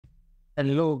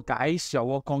Hello guys, you're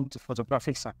welcome to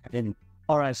Photographics Academy.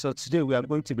 Alright, so today we are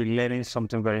going to be learning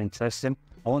something very interesting.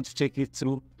 I want to take you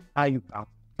through how you can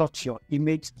touch your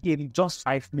image in just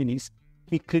 5 minutes.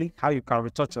 Quickly, how you can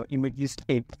retouch your images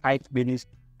in 5 minutes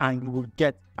and you will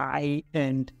get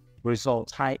high-end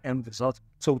results.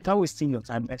 So without wasting your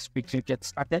time, let's quickly get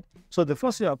started. So the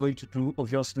first thing you're going to do,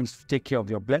 obviously, is to take care of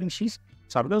your blemishes.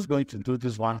 So I'm just going to do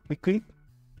this one quickly.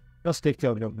 Just take care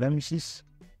of your blemishes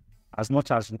as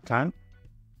much as you can.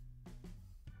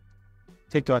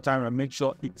 Take your time and make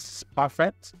sure it's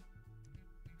perfect.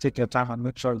 Take your time and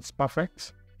make sure it's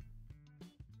perfect.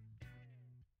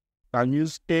 You can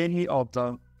use any of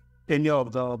the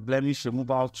blemish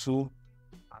removal tool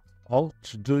at all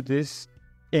to do this.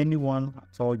 Anyone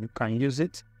at all, you can use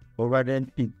it, provided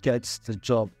it gets the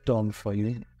job done for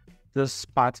you. This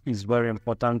part is very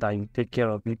important that you take care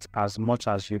of it as much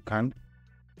as you can.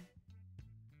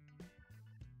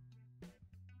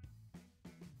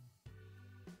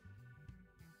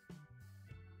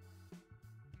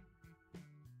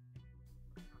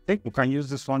 I think you can use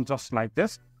this one just like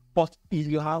this, but if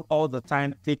you have all the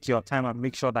time, take your time and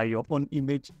make sure that your own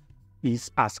image is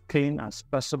as clean as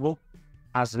possible,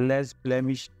 as less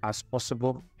blemish as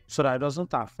possible, so that it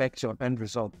doesn't affect your end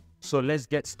result. So let's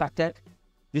get started.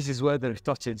 This is where the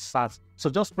retouching starts. So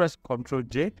just press Ctrl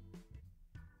J,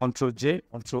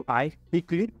 Ctrl I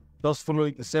quickly, just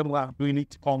following the same way I'm doing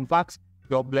it. Convert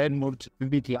your blend mode to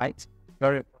vivid light,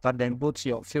 very important. Then go to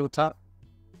your filter,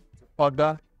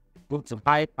 order, go to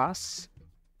high pass,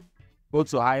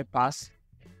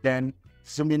 then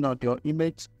zoom in on your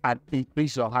image and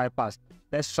increase your high pass.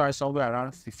 Let's try somewhere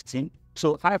around 15.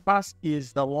 So high pass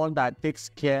is the one that takes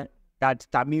care, that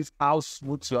determines how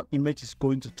smooth your image is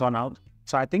going to turn out.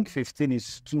 So I think 15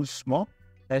 is too small.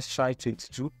 Let's try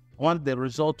 22. I want the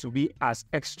result to be as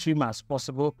extreme as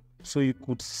possible so you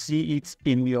could see it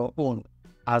in your own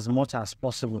as much as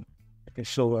possible. Okay,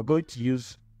 so we're going to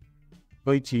use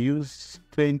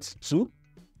 22,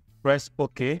 press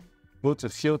OK, go to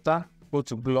filter, go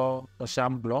to blur,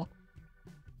 Gaussian blur.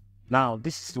 Now,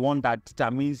 this is the one that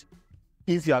determines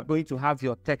if you are going to have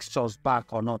your textures back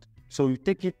or not. So you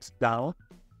take it down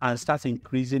and start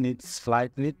increasing it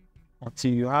slightly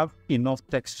until you have enough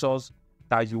textures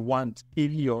that you want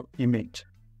in your image.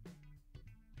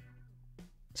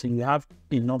 So you have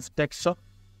enough texture,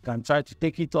 you can try to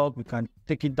take it up, you can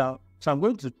take it down. So I'm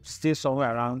going to stay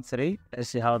somewhere around 3. Let's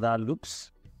see how that looks.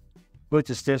 Going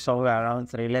to stay somewhere around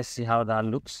 3. Let's see how that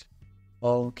looks.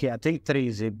 Okay, I think 3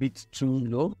 is a bit too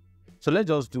low. So let's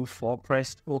just do 4.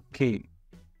 Press OK.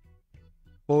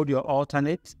 Hold your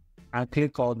alternate and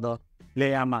click on the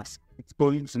layer mask. It's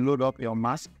going to load up your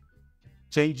mask.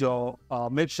 Change your,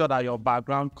 make sure that your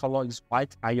background color is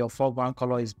white and your foreground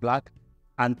color is black.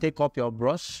 And take up your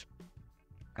brush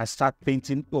and start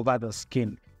painting over the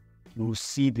skin. You will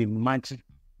see the magic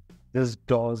this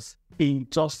does in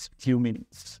just a few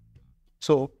minutes.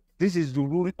 So this is the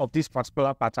rule of this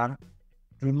particular pattern.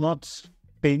 Do not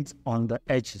paint on the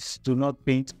edges. Do not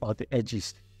paint on the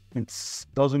edges. It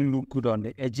doesn't look good on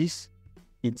the edges.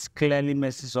 It clearly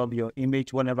messes up your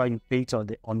image whenever you paint on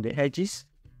the edges.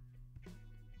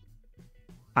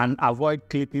 And avoid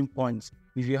clipping points.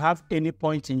 If you have any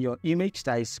point in your image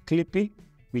that is clipping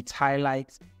with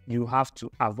highlights, you have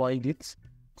to avoid it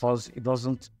because it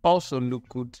doesn't also look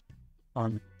good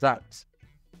on that.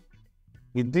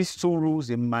 With these 2 rules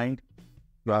in mind,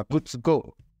 you are good to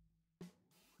go.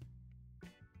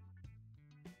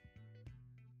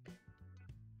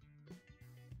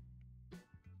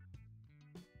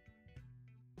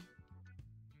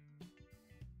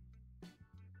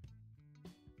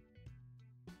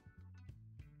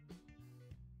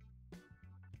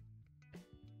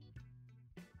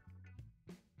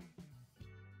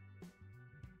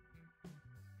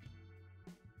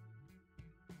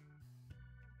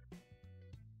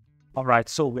 All right,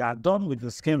 so we are done with the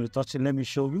skin retouching. Let me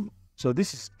show you. So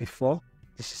this is before,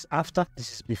 this is after,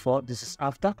 this is before, this is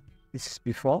after, this is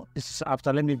before, this is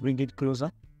after. Let me bring it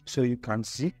closer so you can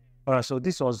see. All right, so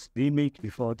this was the image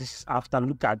before, this is after.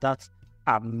 Look at that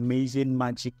amazing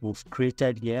magic we've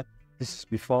created here. This is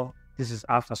before, this is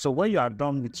after. So when you are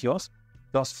done with yours,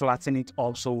 just flatten it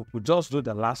up. So we'll just do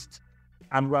the last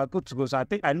and we're good to go. So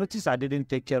I noticed I didn't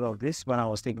take care of this when I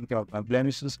was taking care of my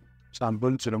blemishes. So I'm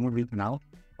going to remove it now.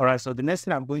 All right, so the next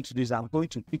thing I'm going to do is I'm going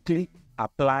to quickly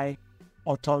apply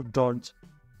auto dodge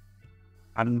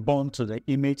and burn to the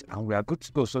image and we are good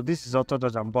to go. So this is auto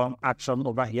dodge and burn action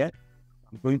over here.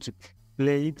 I'm going to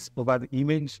play it over the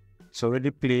image. It's already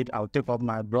played. I'll take up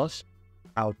my brush.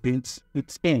 I'll paint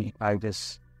it in like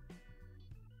this.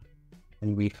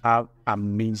 And we have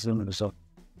amazing result.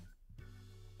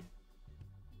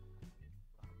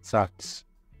 that.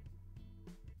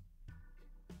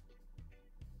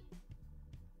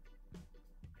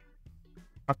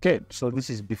 Okay, so this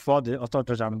is before the auto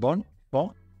retouch born,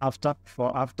 before,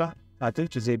 after. I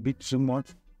think it's a bit too much,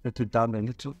 let it down a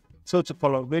little. So to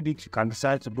follow it, you can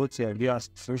decide to go to your view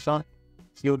solution,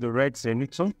 fill the reds a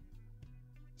little,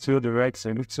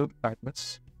 like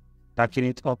this. Darken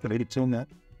it up a little now.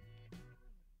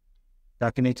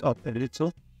 Darken it up a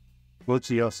little. Go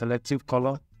to your selective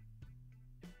color.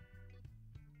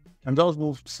 And just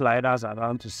move sliders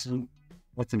around to see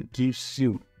what it gives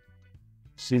you.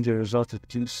 See the result it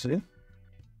gives you.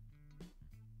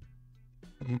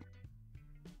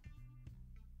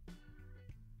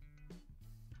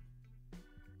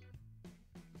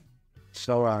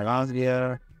 So around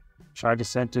here, try the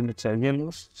centimeter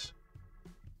yellows.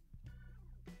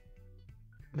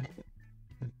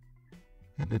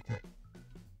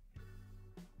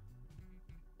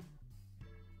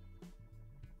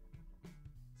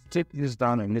 Tip this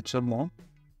down a little more.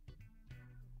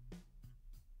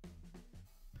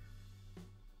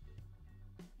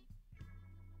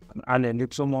 And add a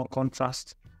little more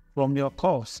contrast from your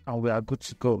course, and we are good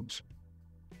to go.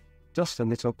 Just a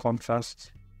little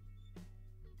contrast.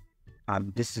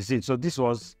 And this is it. So this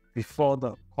was before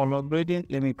the color grading.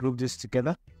 Let me group this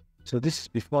together. So this is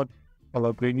before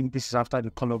color grading. This is after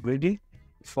the color grading.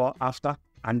 Before, after.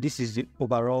 And this is the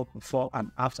overall before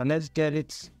and after. Let's get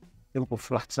it. You can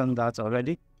flatten that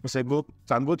already. So you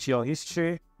can go to your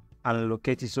history and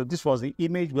locate it. So this was the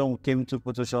image when we came into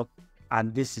Photoshop.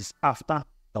 And this is after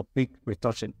the big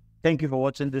retouching. Thank you for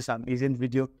watching this amazing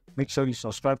video. Make sure you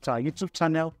subscribe to our YouTube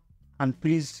channel. And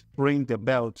please ring the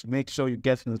bell to make sure you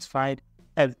get notified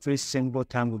every single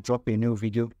time we drop a new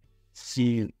video.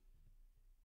 See you.